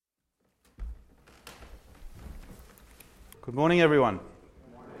Good morning, everyone.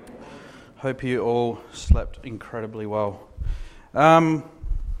 Hope you all slept incredibly well.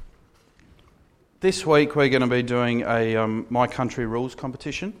 This week we're going to be doing a My Country Rules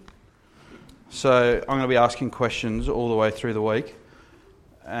competition. So I'm going to be asking questions all the way through the week.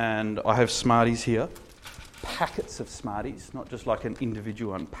 And I have Smarties here. Packets of Smarties, not just like an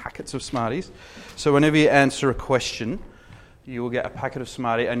individual one, packets of Smarties. So whenever you answer a question, you will get a packet of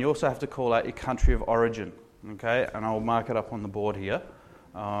Smarties, and you also have to call out your country of origin. Okay, and I'll mark it up on the board here.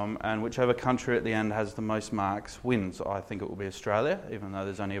 And whichever country at the end has the most marks wins. I think it will be Australia, even though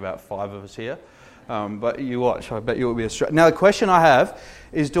there's only about 5 of us here. But you watch, I bet you it will be Australia. Now, the question I have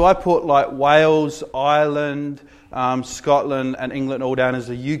is, do I put like Wales, Ireland, Scotland and England all down as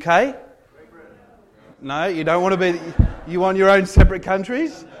the UK? No, you don't want to be... You want your own separate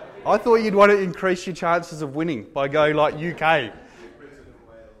countries? I thought you'd want to increase your chances of winning by going like UK.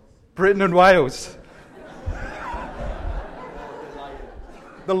 Britain and Wales.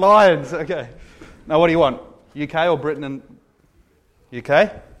 The Lions, okay. Now, what do you want? UK or Britain and...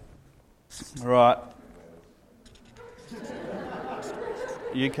 UK? Right.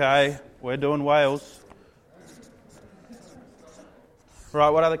 UK, we're doing Wales. Right,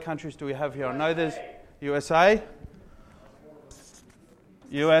 what other countries do we have here? I know there's USA.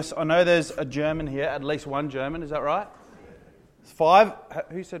 US, I know there's a German here, at least one German, is that right? 5?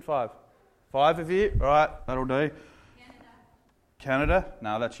 Who said 5? 5 of you? Right, that'll do. Canada?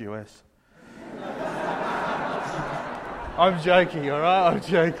 No, that's US. I'm joking, all right? I'm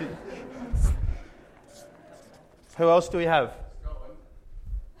joking. Who else do we have? Scotland.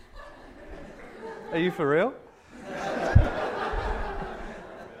 Are you for real?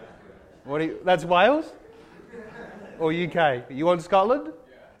 That's Wales? Or UK? You want Scotland?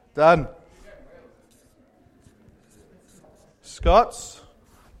 Yeah. Done. Scots?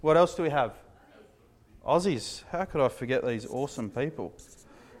 What else do we have? Aussies. How could I forget these awesome people?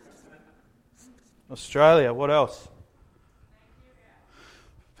 Australia. What else?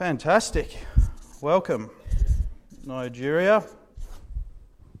 Fantastic. Welcome. Nigeria.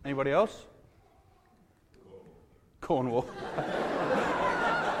 Anybody else? Cornwall.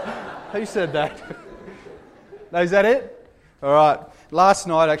 Who said that? No, is that it? All right. Last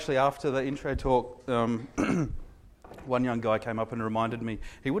night, actually, after the intro talk, one young guy came up and reminded me.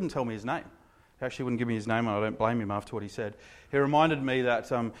 He wouldn't tell me his name. He actually wouldn't give me his name, and I don't blame him after what he said. He reminded me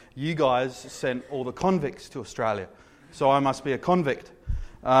that you guys sent all the convicts to Australia, so I must be a convict.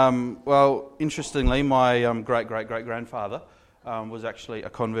 Well, interestingly, my great-great-great-grandfather was actually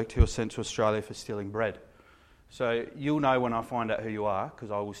a convict who was sent to Australia for stealing bread. So you'll know when I find out who you are, because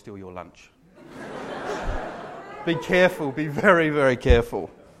I will steal your lunch. Be careful, be very, very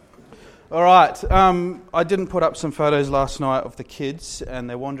careful. All right, I didn't put up some photos last night of the kids, and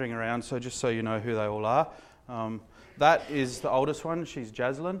they're wandering around, so just so you know who they all are. That is the oldest one, she's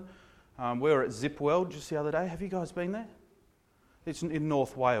Jaslyn. We were at Zip World just the other day. Have you guys been there? It's in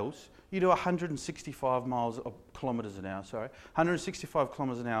North Wales. You do 165 kilometres an hour, 165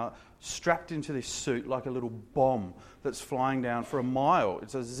 kilometres an hour, strapped into this suit like a little bomb that's flying down for a mile.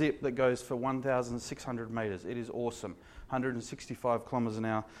 It's a zip that goes for 1,600 metres. It is awesome. 165 kilometres an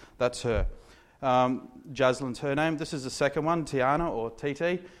hour. That's her. Jaslyn's her name. This is the second one, Tiana or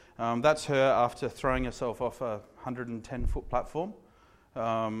TT. That's her after throwing herself off a 110-foot platform.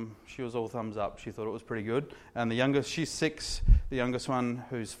 She was all thumbs up. She thought it was pretty good. And the youngest, she's 6. The youngest one,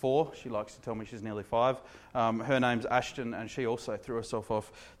 who's 4, she likes to tell me she's nearly 5. Her name's Ashton, and she also threw herself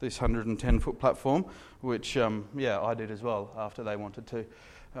off this 110-foot platform, which, I did as well after they wanted to.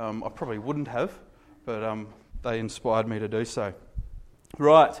 I probably wouldn't have, but they inspired me to do so.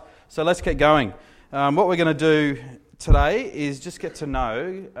 Right, so let's get going. What we're going to do today is just get to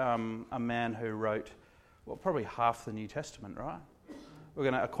know a man who wrote, probably half the New Testament, right? We're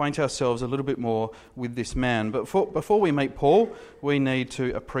going to acquaint ourselves a little bit more with this man. But before we meet Paul, we need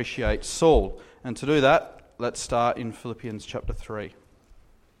to appreciate Saul. And to do that, let's start in Philippians chapter 3.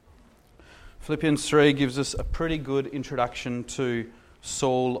 Philippians 3 gives us a pretty good introduction to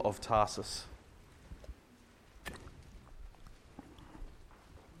Saul of Tarsus.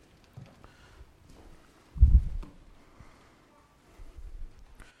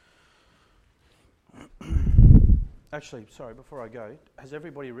 Actually, sorry, before I go, has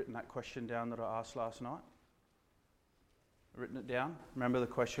everybody written that question down that I asked last night? Written it down? Remember the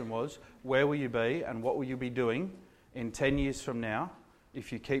question was, where will you be and what will you be doing in 10 years from now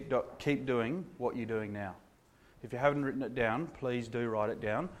if you keep doing what you're doing now? If you haven't written it down, please do write it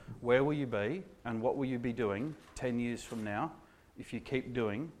down. Where will you be and what will you be doing 10 years from now if you keep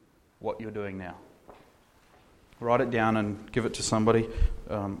doing what you're doing now? Write it down and give it to somebody.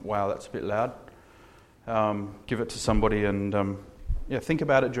 Wow, that's a bit loud. give it to somebody and think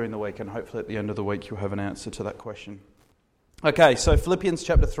about it during the week, and hopefully at the end of the week you'll have an answer to that question. Okay, so Philippians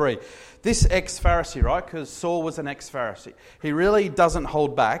chapter 3. This ex-Pharisee, right, because Saul was an ex-Pharisee, he really doesn't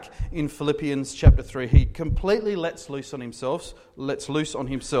hold back in Philippians chapter 3. He completely lets loose on himself,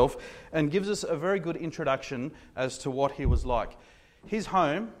 and gives us a very good introduction as to what he was like. His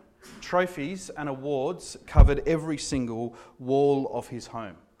home, trophies and awards covered every single wall of his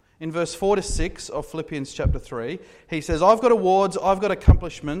home. In verse 4 to 6 of Philippians chapter 3, he says, I've got awards, I've got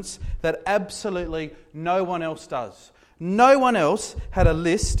accomplishments that absolutely no one else does. No one else had a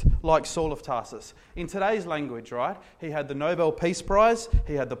list like Saul of Tarsus. In today's language, right, he had the Nobel Peace Prize,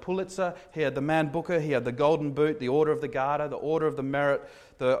 he had the Pulitzer, he had the Man Booker, he had the Golden Boot, the Order of the Garter, the Order of the Merit,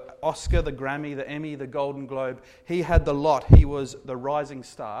 the Oscar, the Grammy, the Emmy, the Golden Globe. He had the lot. He was the rising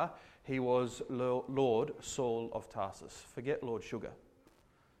star. He was Lord Saul of Tarsus. Forget Lord Sugar.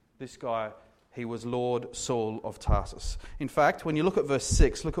 This guy, he was Lord Saul of Tarsus. In fact, when you look at verse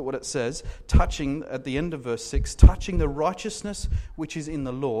 6, look at what it says. Touching, at the end of verse 6, touching the righteousness which is in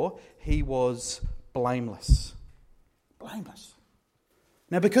the law, he was blameless. Blameless.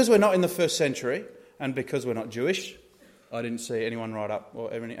 Now, because we're not in the first century, and because we're not Jewish, I didn't see anyone write up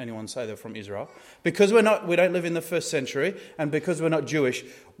or anyone say they're from Israel. Because we don't live in the first century, and because we're not Jewish,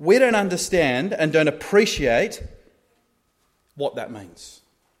 we don't understand and don't appreciate what that means.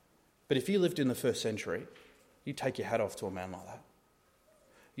 But if you lived in the first century, you take your hat off to a man like that.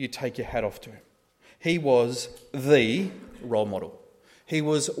 You take your hat off to him. He was the role model. He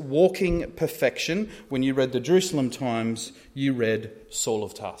was walking perfection. When you read the Jerusalem Times, you read Saul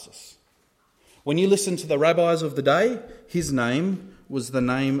of Tarsus. When you listened to the rabbis of the day, his name was the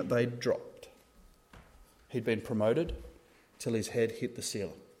name they dropped. He'd been promoted till his head hit the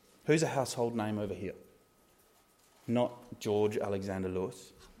ceiling. Who's a household name over here? Not George Alexander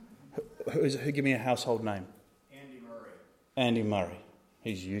Lewis. Who give me a household name? Andy Murray. Andy Murray.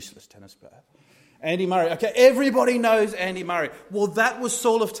 He's a useless tennis player. Andy Murray. Okay, everybody knows Andy Murray. Well, that was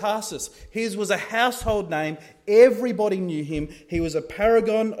Saul of Tarsus. His was a household name. Everybody knew him. He was a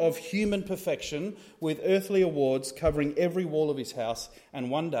paragon of human perfection with earthly awards covering every wall of his house. And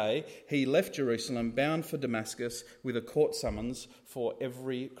one day he left Jerusalem bound for Damascus with a court summons for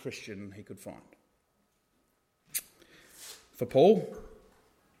every Christian he could find. For Paul,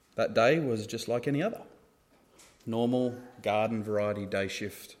 that day was just like any other. Normal garden variety day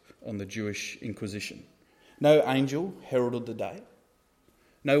shift on the Jewish Inquisition. No angel heralded the day.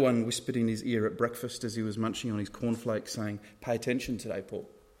 No one whispered in his ear at breakfast as he was munching on his cornflakes saying, pay attention today, Paul,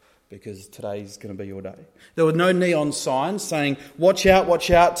 because today's going to be your day. There were no neon signs saying, watch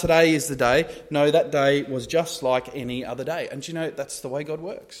out, today is the day. No, that day was just like any other day. And you know, that's the way God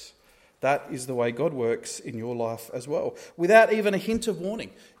works. That is the way God works in your life as well. Without even a hint of warning.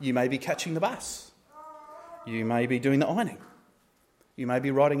 You may be catching the bus. You may be doing the ironing. You may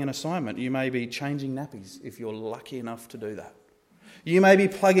be writing an assignment. You may be changing nappies if you're lucky enough to do that. You may be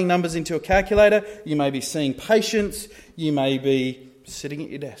plugging numbers into a calculator. You may be seeing patients. You may be sitting at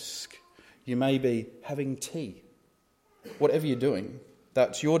your desk. You may be having tea. Whatever you're doing,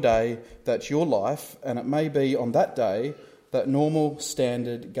 that's your day, that's your life, and it may be on that day, that normal,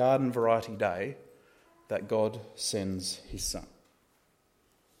 standard, garden variety day, that God sends his son.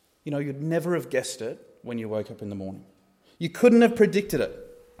 You know, you'd never have guessed it when you woke up in the morning. You couldn't have predicted it.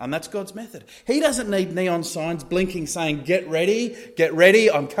 And that's God's method. He doesn't need neon signs blinking saying, get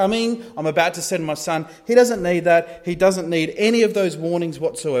ready, I'm coming, I'm about to send my son. He doesn't need that. He doesn't need any of those warnings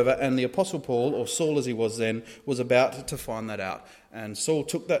whatsoever. And the Apostle Paul, or Saul as he was then, was about to find that out. And Saul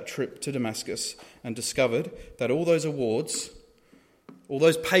took that trip to Damascus and discovered that all those awards, all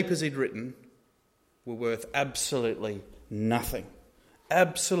those papers he'd written, were worth absolutely nothing.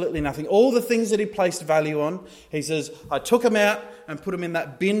 Absolutely nothing. All the things that he placed value on, he says, I took them out and put them in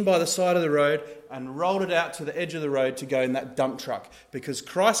that bin by the side of the road and rolled it out to the edge of the road to go in that dump truck. Because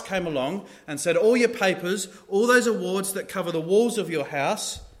Christ came along and said, all your papers, all those awards that cover the walls of your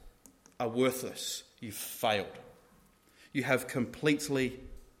house are worthless. You've failed. You have completely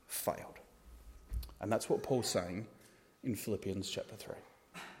failed. And that's what Paul's saying in Philippians chapter 3.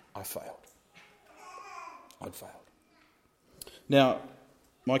 I failed. I'd failed. Now,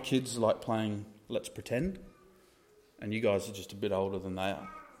 my kids like playing Let's Pretend, and you guys are just a bit older than they are.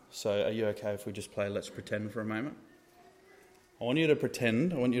 So are you okay if we just play Let's Pretend for a moment? I want you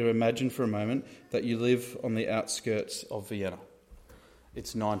to imagine for a moment that you live on the outskirts of Vienna.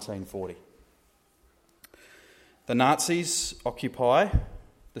 It's 1940. The Nazis occupy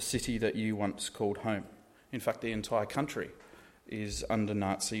the city that you once called home. In fact, the entire country is under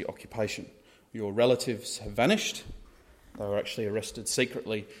Nazi occupation. Your relatives have vanished. They were actually arrested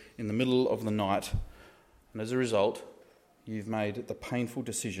secretly in the middle of the night And as a result, you've made the painful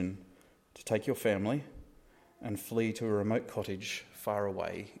decision to take your family and flee to a remote cottage far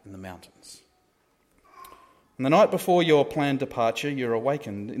away in the mountains. And the night before your planned departure, you're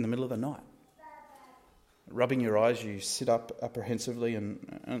awakened in the middle of the night. Rubbing your eyes, you sit up apprehensively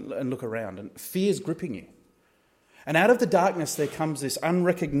and look around, and fear's gripping you. And out of the darkness there comes this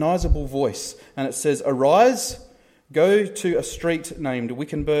unrecognisable voice, and it says, "Arise, go to a street named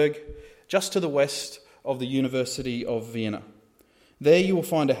Wickenburg, just to the west of the University of Vienna. There you will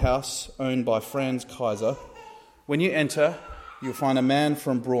find a house owned by Franz Kaiser. When you enter, you'll find a man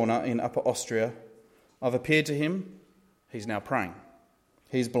from Braunau in Upper Austria. I've appeared to him. He's now praying.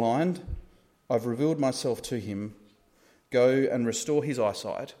 He's blind. I've revealed myself to him. Go and restore his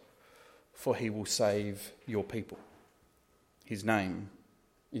eyesight, for he will save your people. His name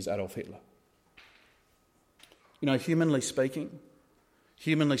is Adolf Hitler." You know, humanly speaking,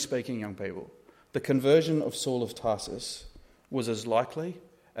 young people, the conversion of Saul of Tarsus was as likely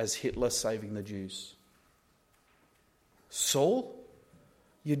as Hitler saving the Jews. Saul?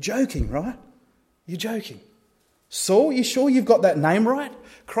 You're joking, right? You're joking. Saul, you sure you've got that name right?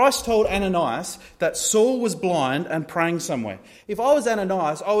 Christ told Ananias that Saul was blind and praying somewhere. If I was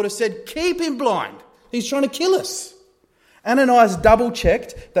Ananias, I would have said, "Keep him blind. He's trying to kill us." Ananias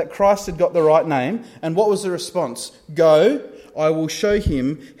double-checked that Christ had got the right name, and what was the response? "Go, I will show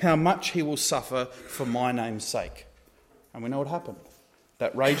him how much he will suffer for my name's sake." And we know what happened.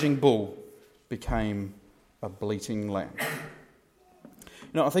 That raging bull became a bleating lamb.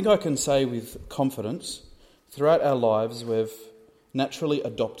 You know, I think I can say with confidence, throughout our lives we've naturally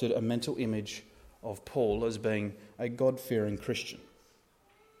adopted a mental image of Paul as being a God-fearing Christian.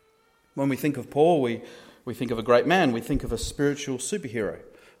 When we think of Paul, we think of a great man, we think of a spiritual superhero,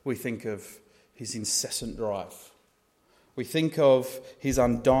 we think of his incessant drive. We think of his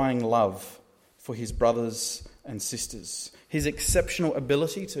undying love for his brothers and sisters, his exceptional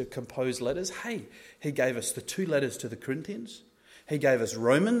ability to compose letters. Hey, he gave us the 2 letters to the Corinthians. He gave us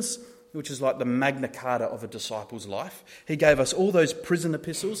Romans, which is like the Magna Carta of a disciple's life. He gave us all those prison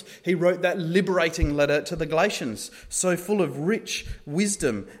epistles. He wrote that liberating letter to the Galatians, so full of rich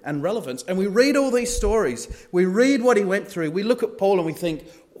wisdom and relevance. And we read all these stories. We read what he went through. We look at Paul and we think,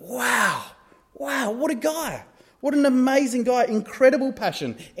 wow, what a guy. What an amazing guy. Incredible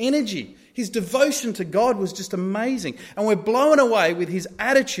passion, energy. His devotion to God was just amazing. And we're blown away with his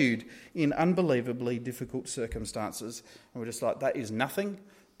attitude in unbelievably difficult circumstances. And we're just like, that is nothing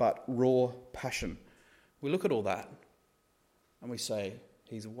but raw passion. We look at all that and we say,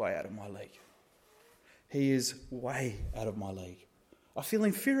 he's way out of my league. He is way out of my league. I feel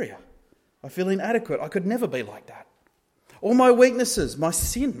inferior. I feel inadequate. I could never be like that. All my weaknesses, my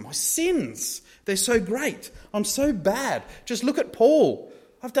sins, they're so great. I'm so bad. Just look at Paul.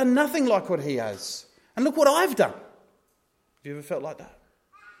 I've done nothing like what he has. And look what I've done. Have you ever felt like that?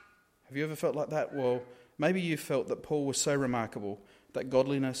 Have you ever felt like that? Well, maybe you felt that Paul was so remarkable that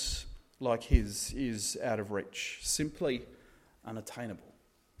godliness like his is out of reach, simply unattainable.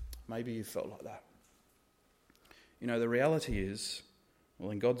 Maybe you felt like that. You know, the reality is,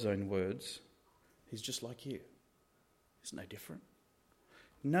 well, in God's own words, he's just like you. He's no different.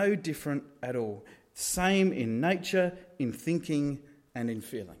 No different at all. Same in nature, in thinking, and in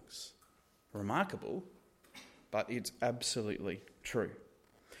feelings. Remarkable, but it's absolutely true.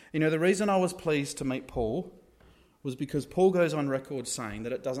 You know, the reason I was pleased to meet Paul was because Paul goes on record saying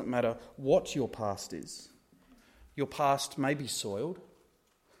that it doesn't matter what your past is. Your past may be soiled.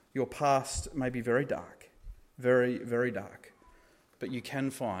 Your past may be very dark, very, very dark. But you can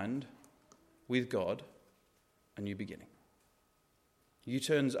find, with God, a new beginning.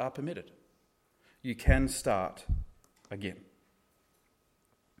 U-turns are permitted. You can start again.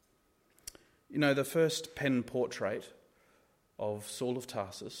 You know, the first pen portrait of Saul of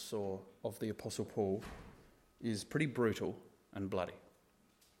Tarsus, or of the Apostle Paul, is pretty brutal and bloody.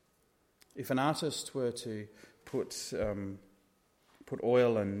 If an artist were to put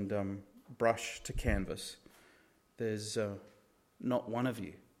oil and brush to canvas, there's not one of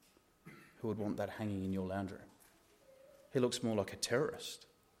you who would want that hanging in your lounge room. He looks more like a terrorist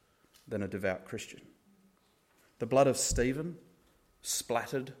than a devout Christian. The blood of Stephen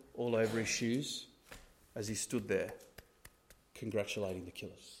splattered all over his shoes as he stood there congratulating the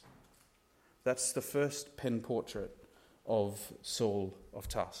killers. That's the first pen portrait of Saul of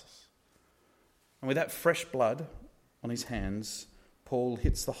Tarsus. And with that fresh blood on his hands, Paul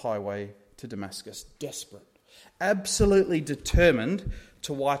hits the highway to Damascus, desperate, absolutely determined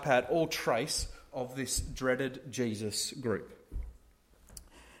to wipe out all trace of this dreaded Jesus group.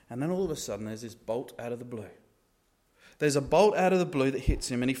 And then all of a sudden there's this bolt out of the blue. there's a bolt out of the blue that hits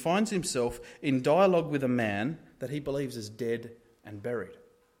him, and he finds himself in dialogue with a man that he believes is dead and buried.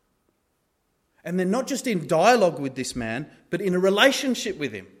 And they're not just in dialogue with this man, but in a relationship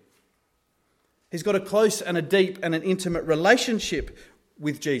with him. He's got a close and a deep and an intimate relationship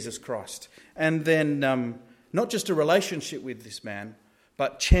with Jesus Christ. And then not just a relationship with this man,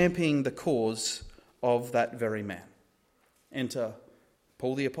 but championing the cause of that very man. Enter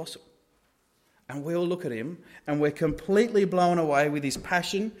Paul the Apostle. And we all look at him and we're completely blown away with his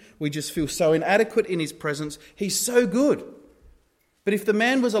passion. We just feel so inadequate in his presence. He's so good. But if the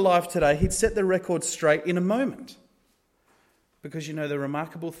man was alive today, he'd set the record straight in a moment. Because you know the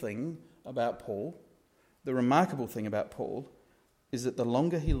remarkable thing about Paul is that the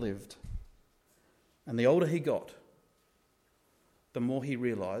longer he lived and the older he got, the more he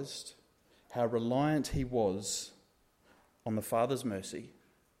realised how reliant he was on the Father's mercy,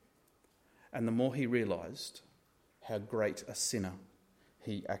 and the more he realised how great a sinner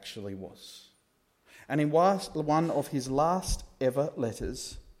he actually was. And in one of his last ever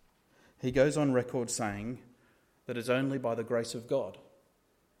letters, he goes on record saying that it's only by the grace of God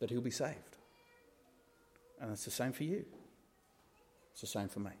that he'll be saved. And it's the same for you. It's the same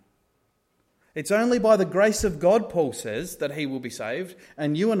for me. It's only by the grace of God, Paul says, that he will be saved,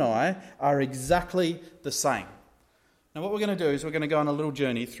 and you and I are exactly the same. Now what we're going to do is we're going to go on a little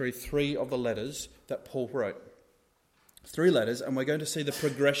journey through 3 of the letters that Paul wrote. 3 letters, and we're going to see the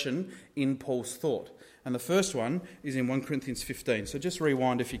progression in Paul's thought. And the first one is in 1 Corinthians 15. So just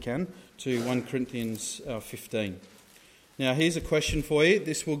rewind, if you can, to 1 Corinthians 15. Now here's a question for you.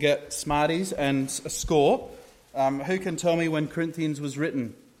 This will get Smarties and a score. Who can tell me when Corinthians was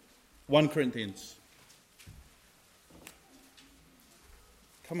written? 1 Corinthians.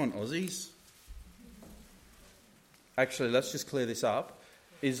 Come on, Aussies. Actually, let's just clear this up.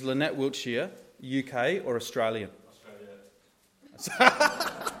 Is Lynette Wiltshire UK or Australian? Australia.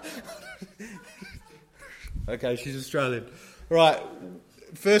 Okay, she's Australian. Right,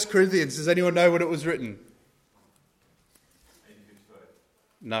 1 Corinthians, does anyone know when it was written? 1855.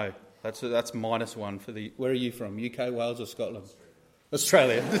 No, that's -1 for the... Where are you from? UK, Wales or Scotland?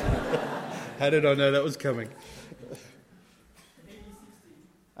 Australia. How did I know that was coming?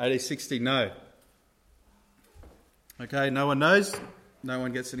 1860, no. Okay, no one knows. No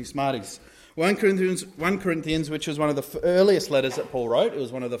one gets any Smarties. 1 Corinthians, which was one of the earliest letters that Paul wrote, it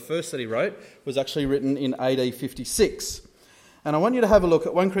was one of the first that he wrote, was actually written in AD 56. And I want you to have a look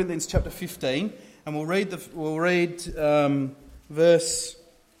at 1 Corinthians chapter 15, and we'll read verse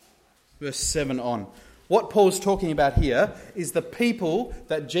 7 on. What Paul's talking about here is the people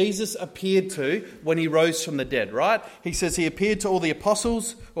that Jesus appeared to when he rose from the dead, right? He says he appeared to all the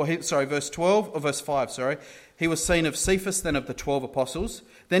apostles, verse 5. He was seen of Cephas, then of the 12 apostles.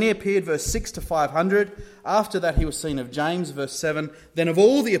 Then he appeared, verse 6, to 500. After that he was seen of James, verse 7, then of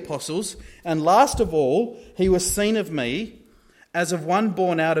all the apostles. And last of all, he was seen of me, as of one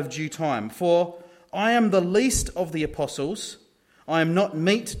born out of due time. For I am the least of the apostles. I am not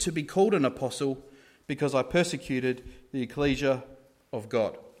meet to be called an apostle, because I persecuted the ecclesia of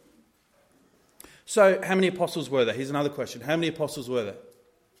God. So, how many apostles were there? Here's another question. How many apostles were there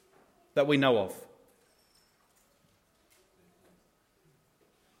that we know of?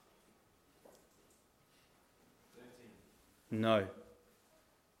 13. No.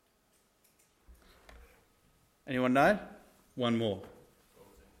 Anyone know? One more.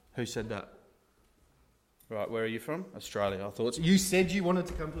 14. Who said that? Right, where are you from? Australia, I thought. You said you wanted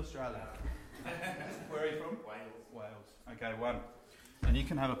to come to Australia. Where are you from? Wales. Okay, 1. And you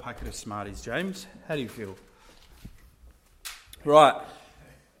can have a packet of Smarties, James. How do you feel? Right.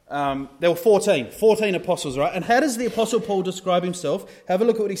 There were 14 apostles, right? And how does the Apostle Paul describe himself? Have a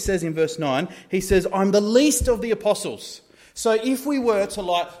look at what he says in verse 9. He says, I'm the least of the apostles. So if we were to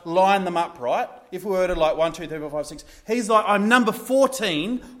line them up, right? If we were to 1, 2, 3, 4, 5, 6. He's I'm number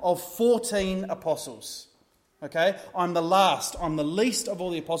 14 of 14 apostles. Okay? I'm the last. I'm the least of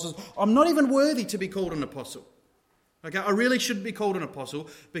all the apostles. I'm not even worthy to be called an apostle. Okay? I really shouldn't be called an apostle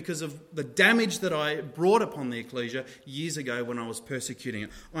because of the damage that I brought upon the ecclesia years ago when I was persecuting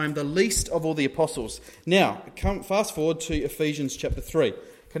it. I am the least of all the apostles. Now, fast forward to Ephesians chapter 3.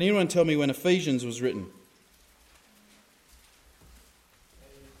 Can anyone tell me when Ephesians was written?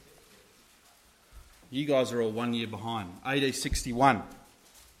 You guys are all 1 year behind. AD 61.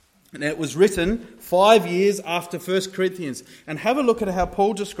 And it was written 5 years after 1 Corinthians. And have a look at how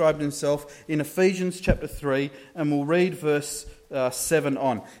Paul described himself in Ephesians chapter 3, and we'll read verse 7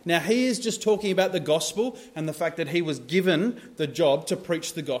 on. Now he is just talking about the gospel and the fact that he was given the job to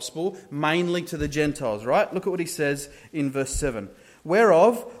preach the gospel mainly to the Gentiles, right? Look at what he says in verse 7.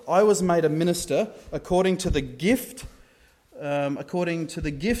 Whereof I was made a minister according to the gift according to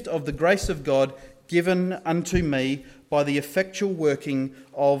the gift of the grace of God given unto me by the effectual working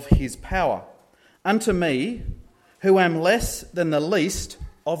of his power. Unto me, who am less than the least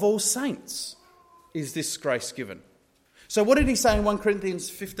of all saints, is this grace given. So what did he say in 1 Corinthians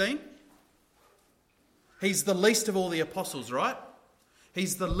 15? He's the least of all the apostles, right?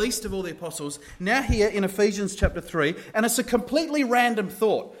 He's the least of all the apostles. Now here in Ephesians chapter 3, and it's a completely random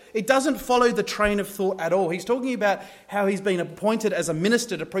thought. It doesn't follow the train of thought at all. He's talking about how he's been appointed as a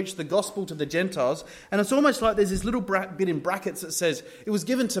minister to preach the gospel to the Gentiles. And it's almost like there's this little bit in brackets that says, it was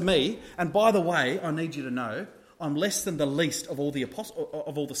given to me, and by the way, I need you to know, I'm less than the least of all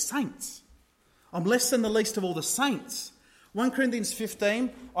the saints. I'm less than the least of all the saints. 1 Corinthians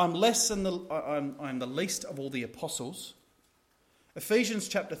 15, I'm the least of all the apostles. Ephesians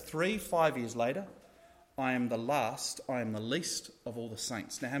chapter 3, 5 years later, I am the least of all the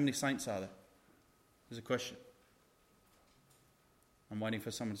saints. Now, how many saints are there? There's a question. I'm waiting for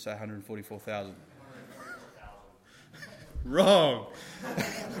someone to say 144,000. Wrong.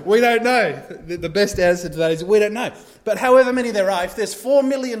 We don't know. The best answer to that is we don't know. But however many there are, if there's 4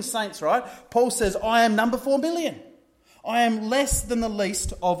 million saints, right? Paul says, I am number 4 million. I am less than the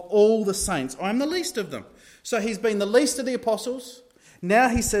least of all the saints. I am the least of them. So he's been the least of the apostles. Now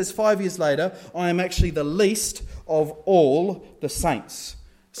he says 5 years later, I am actually the least of all the saints.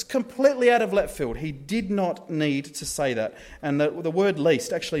 It's completely out of left field. He did not need to say that. And the word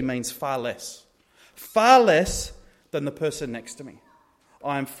least actually means far less. Far less than the person next to me.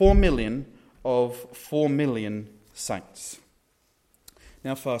 I am 4 million of 4 million saints.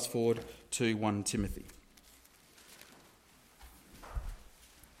 Now fast forward to 1 Timothy.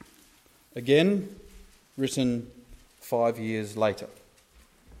 Again, written 5 years later.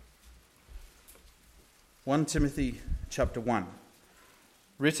 1 Timothy chapter 1,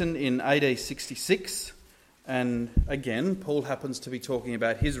 written in AD 66, and again, Paul happens to be talking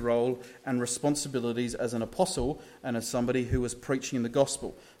about his role and responsibilities as an apostle and as somebody who was preaching the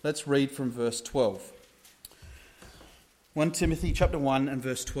gospel. Let's read from verse 12. 1 Timothy chapter 1 and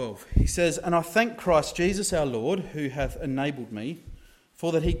verse 12. He says, And I thank Christ Jesus our Lord, who hath enabled me,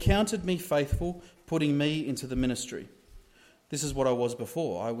 for that he counted me faithful, putting me into the ministry. This is what I was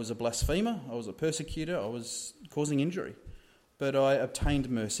before. I was a blasphemer, I was a persecutor, I was causing injury. But I obtained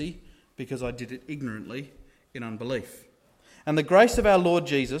mercy because I did it ignorantly in unbelief. And the grace of our Lord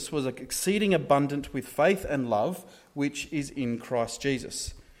Jesus was exceeding abundant with faith and love, which is in Christ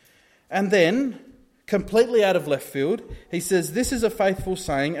Jesus. And then, completely out of left field, he says, This is a faithful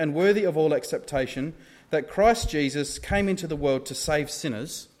saying and worthy of all acceptation, that Christ Jesus came into the world to save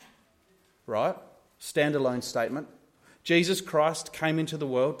sinners. Right? Standalone statement. Jesus Christ came into the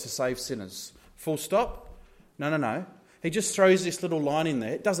world to save sinners. Full stop? No. He just throws this little line in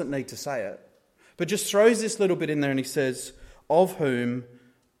there. It doesn't need to say it. But just throws this little bit in there and he says, Of whom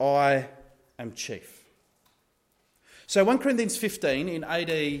I am chief. So 1 Corinthians 15 in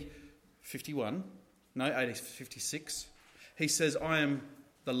AD 56, he says, I am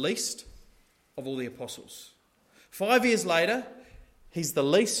the least of all the apostles. 5 years later, he's the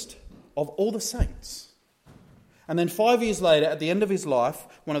least of all the saints. And then 5 years later, at the end of his life,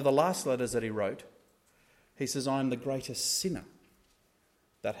 one of the last letters that he wrote, he says, I am the greatest sinner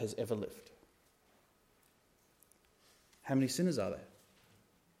that has ever lived. How many sinners are there?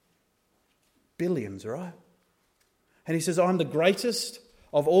 Billions, right? And he says, I'm the greatest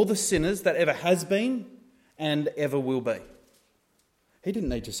of all the sinners that ever has been and ever will be. He didn't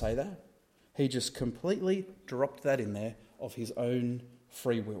need to say that. He just completely dropped that in there of his own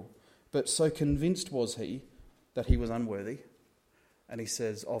free will. But so convinced was he that he was unworthy. And he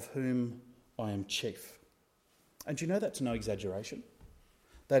says, of whom I am chief. And do you know that's no exaggeration?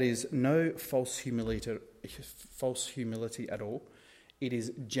 That is no false humility at all. It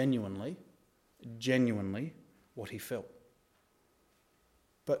is genuinely what he felt.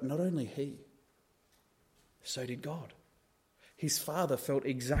 But not only he, so did God. His Father felt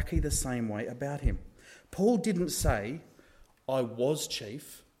exactly the same way about him. Paul didn't say, I was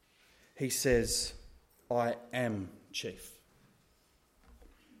chief. He says, I am chief.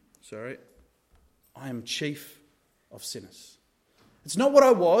 Sorry. I am chief of sinners. It's not what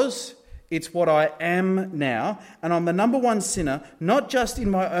I was, it's what I am now. And I'm the number one sinner, not just in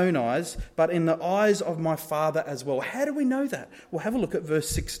my own eyes, but in the eyes of my Father as well. How do we know that? Well, have a look at verse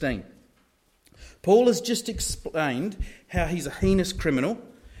 16. Paul has just explained how he's a heinous criminal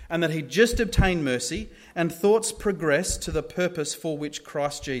and that he just obtained mercy, and thoughts progress to the purpose for which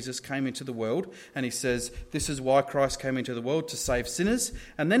Christ Jesus came into the world. And he says, this is why Christ came into the world, to save sinners.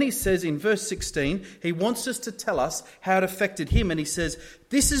 And then he says in verse 16, he wants us to tell us how it affected him. And he says,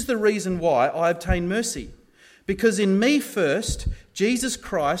 this is the reason why I obtained mercy, Because in me first, Jesus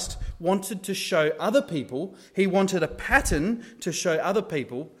Christ wanted to show other people, he wanted a pattern to show other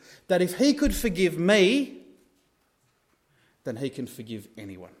people that if he could forgive me, then he can forgive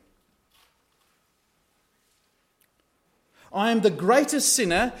anyone. I am the greatest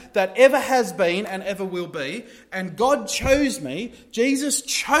sinner that ever has been and ever will be, and God chose me, Jesus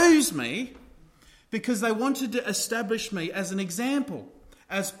chose me, because they wanted to establish me as an example,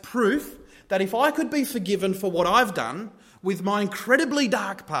 as proof that if I could be forgiven for what I've done with my incredibly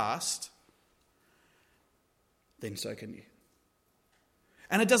dark past, then so can you.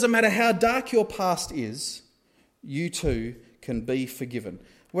 And it doesn't matter how dark your past is, you too can be forgiven.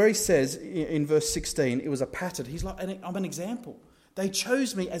 Where he says in verse 16, it was a pattern. He's like, I'm an example. They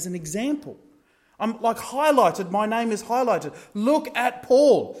chose me as an example. I'm like highlighted. My name is highlighted. Look at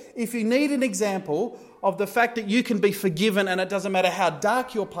Paul. If you need an example of the fact that you can be forgiven and it doesn't matter how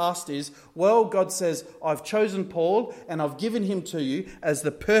dark your past is, well, God says, I've chosen Paul and I've given him to you as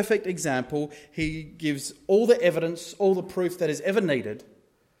the perfect example. He gives all the evidence, all the proof that is ever needed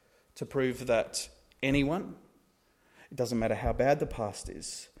to prove that anyone, it doesn't matter how bad the past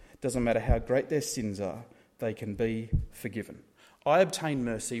is, it doesn't matter how great their sins are, they can be forgiven. I obtain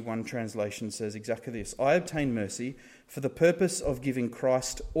mercy, one translation says exactly this. I obtain mercy for the purpose of giving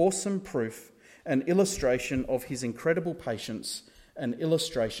Christ awesome proof, an illustration of his incredible patience, an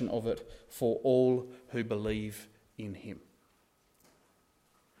illustration of it for all who believe in him.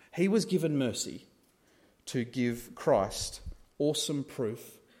 He was given mercy to give Christ awesome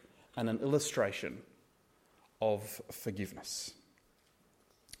proof and an illustration of forgiveness.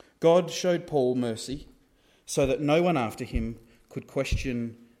 God showed Paul mercy so that no one after him could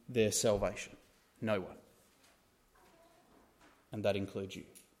question their salvation. No one. And that includes you.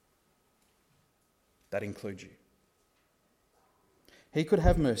 That includes you. He could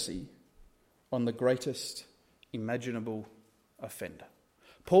have mercy on the greatest imaginable offender.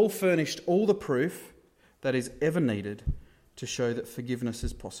 Paul furnished all the proof that is ever needed to show that forgiveness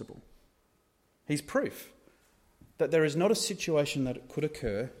is possible. He's proof that there is not a situation that could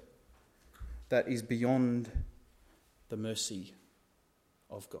occur that is beyond the mercy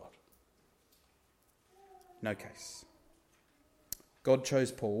of God. No case. God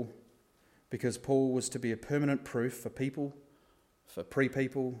chose Paul because Paul was to be a permanent proof for people, for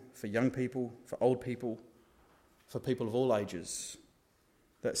pre-people, for young people, for old people, for people of all ages,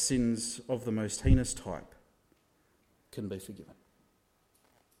 that sins of the most heinous type can be forgiven.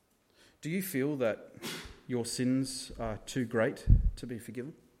 Do you feel that your sins are too great to be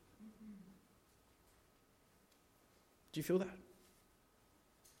forgiven? Do you feel that?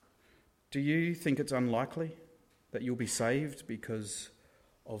 Do you think it's unlikely that you'll be saved because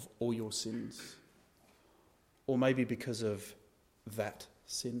of all your sins? Or maybe because of that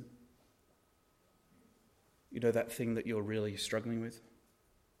sin? You know, that thing that you're really struggling with?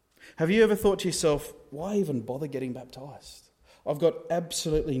 Have you ever thought to yourself, why even bother getting baptised? I've got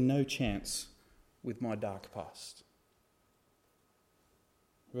absolutely no chance with my dark past.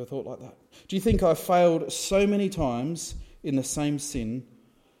 Have you ever thought like that? Do you think I've failed so many times in the same sin,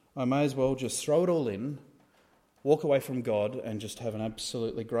 I may as well just throw it all in, walk away from God and just have an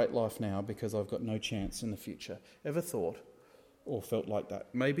absolutely great life now because I've got no chance in the future? Ever thought or felt like that?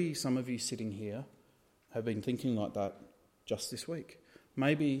 Maybe some of you sitting here have been thinking like that just this week.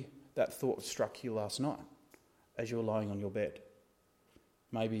 Maybe that thought struck you last night as you were lying on your bed.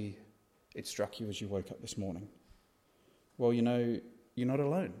 Maybe it struck you as you woke up this morning. Well, you know, you're not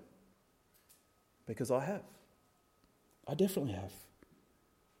alone. Because I have. I definitely have.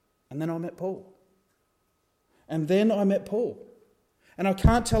 And then I met Paul. And I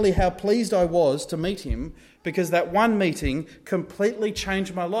can't tell you how pleased I was to meet him, because that one meeting completely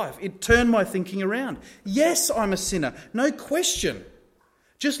changed my life. It turned my thinking around. Yes, I'm a sinner. No question.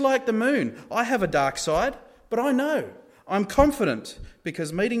 Just like the moon, I have a dark side, but I know. I'm confident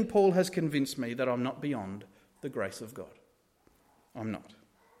because meeting Paul has convinced me that I'm not beyond the grace of God. I'm not.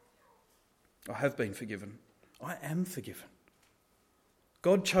 I have been forgiven. I am forgiven.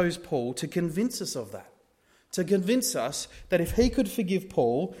 God chose Paul to convince us of that. To convince us that if he could forgive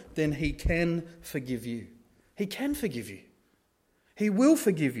Paul, then he can forgive you. He can forgive you. He will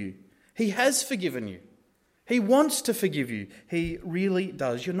forgive you. He has forgiven you. He wants to forgive you. He really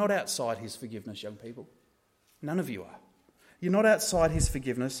does. You're not outside his forgiveness, young people. None of you are. You're not outside his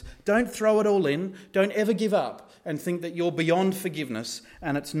forgiveness. Don't throw it all in. Don't ever give up and think that you're beyond forgiveness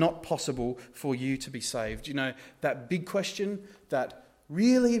and it's not possible for you to be saved. You know, that big question, that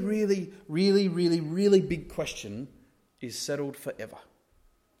really big question is settled forever.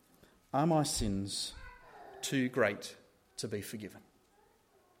 Are my sins too great to be forgiven?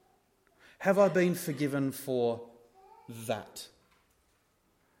 Have I been forgiven for that?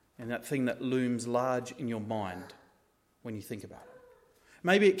 And that thing that looms large in your mind when you think about it.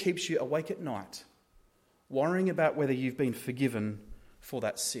 Maybe it keeps you awake at night, worrying about whether you've been forgiven for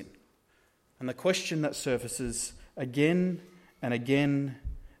that sin. And the question that surfaces again and again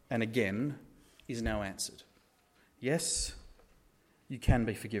and again is now answered. Yes, you can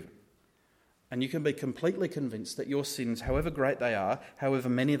be forgiven. And you can be completely convinced that your sins, however great they are, however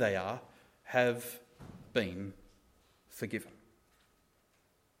many they are, have been forgiven.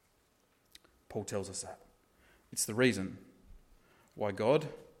 Paul tells us that. It's the reason why God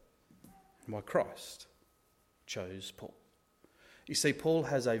and why Christ chose Paul. You see, Paul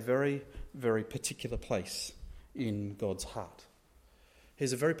has a very, very particular place in God's heart. He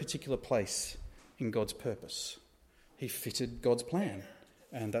has a very particular place in God's purpose. He fitted God's plan,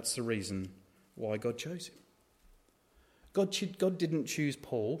 and that's the reason why God chose him. God didn't choose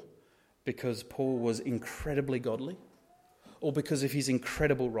Paul because Paul was incredibly godly or because of his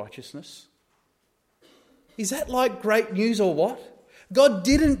incredible righteousness. Is that like great news or what? God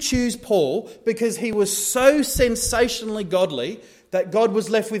didn't choose Paul because he was so sensationally godly that God was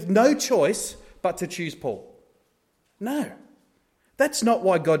left with no choice but to choose Paul. No, that's not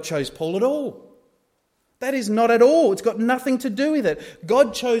why God chose Paul at all. That is not at all. It's got nothing to do with it.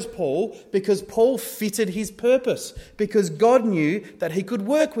 God chose Paul because Paul fitted his purpose, because God knew that he could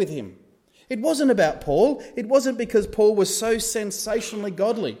work with him. It wasn't about Paul. It wasn't because Paul was so sensationally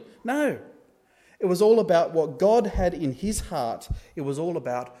godly. No. It was all about what God had in his heart. It was all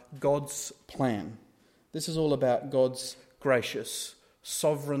about God's plan. This is all about God's gracious,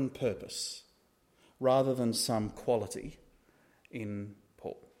 sovereign purpose, rather than some quality in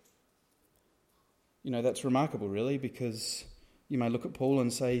Paul. You know, that's remarkable, really, because you may look at Paul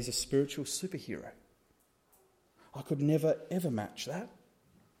and say he's a spiritual superhero. I could never, ever match that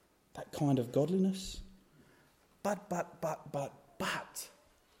kind of godliness. But,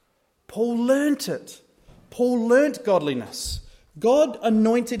 Paul learnt it. Paul learnt godliness. God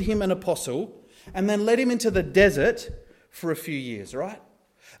anointed him an apostle and then led him into the desert for a few years, right?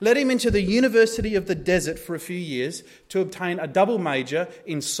 Led him into the University of the Desert for a few years to obtain a double major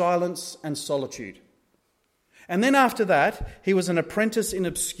in silence and solitude. And then after that, he was an apprentice in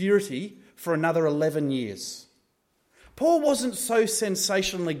obscurity for another 11 years. Paul wasn't so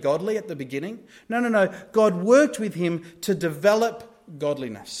sensationally godly at the beginning. No. God worked with him to develop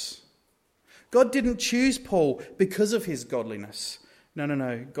godliness. God didn't choose Paul because of his godliness.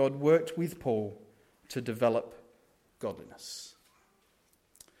 No. God worked with Paul to develop godliness.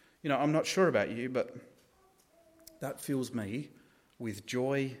 You know, I'm not sure about you, but that fills me with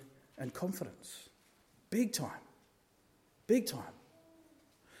joy and confidence. Big time. Big time.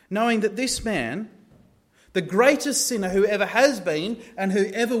 Knowing that this man, the greatest sinner who ever has been and who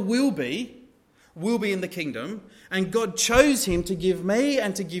ever will be in the kingdom, and God chose him to give me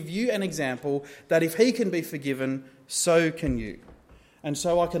and to give you an example that if he can be forgiven, so can you. And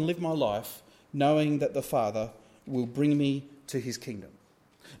so I can live my life knowing that the Father will bring me to his kingdom.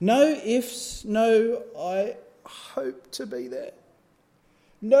 No ifs, no I hope to be there.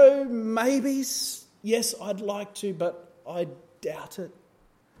 No maybes, yes I'd like to, but I doubt it.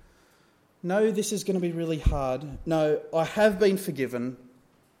 No, this is going to be really hard. No, I have been forgiven.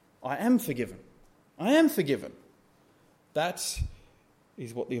 I am forgiven. I am forgiven. That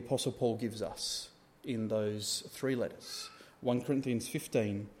is what the Apostle Paul gives us in those three letters. 1 Corinthians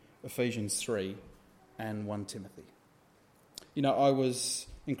 15, Ephesians 3, and 1 Timothy. You know, I was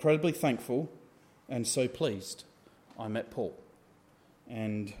incredibly thankful and so pleased I met Paul.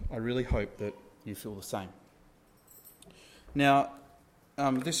 And I really hope that you feel the same. Now,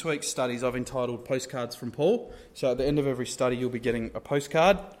 this week's studies I've entitled Postcards from Paul. So at the end of every study you'll be getting a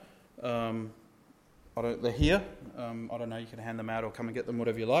postcard. They're here. I don't know, you can hand them out or come and get them,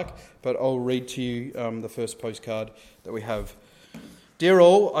 whatever you like. But I'll read to you the first postcard that we have. Dear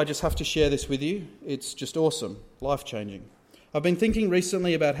all, I just have to share this with you. It's just awesome, life-changing. I've been thinking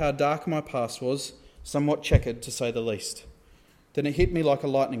recently about how dark my past was, somewhat checkered to say the least. Then it hit me like a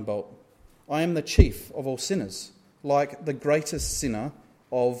lightning bolt. I am the chief of all sinners, like the greatest sinner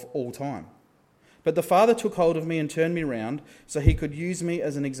of all time. But the Father took hold of me and turned me round so he could use me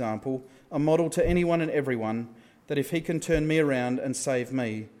as an example, a model to anyone and everyone, that if he can turn me around and save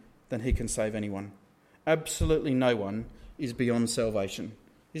me, then he can save anyone. Absolutely no one is beyond salvation.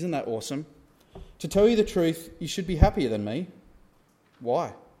 Isn't that awesome? To tell you the truth, you should be happier than me.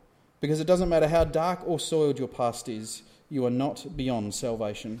 Why? Because it doesn't matter how dark or soiled your past is, you are not beyond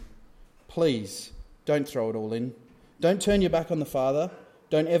salvation. Please, don't throw it all in. Don't turn your back on the Father.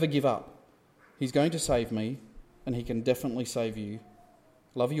 Don't ever give up. He's going to save me, and he can definitely save you.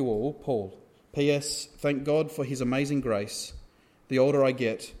 Love you all, Paul. P.S. Thank God for his amazing grace. The older I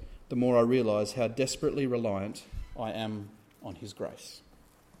get, the more I realise how desperately reliant I am on his grace.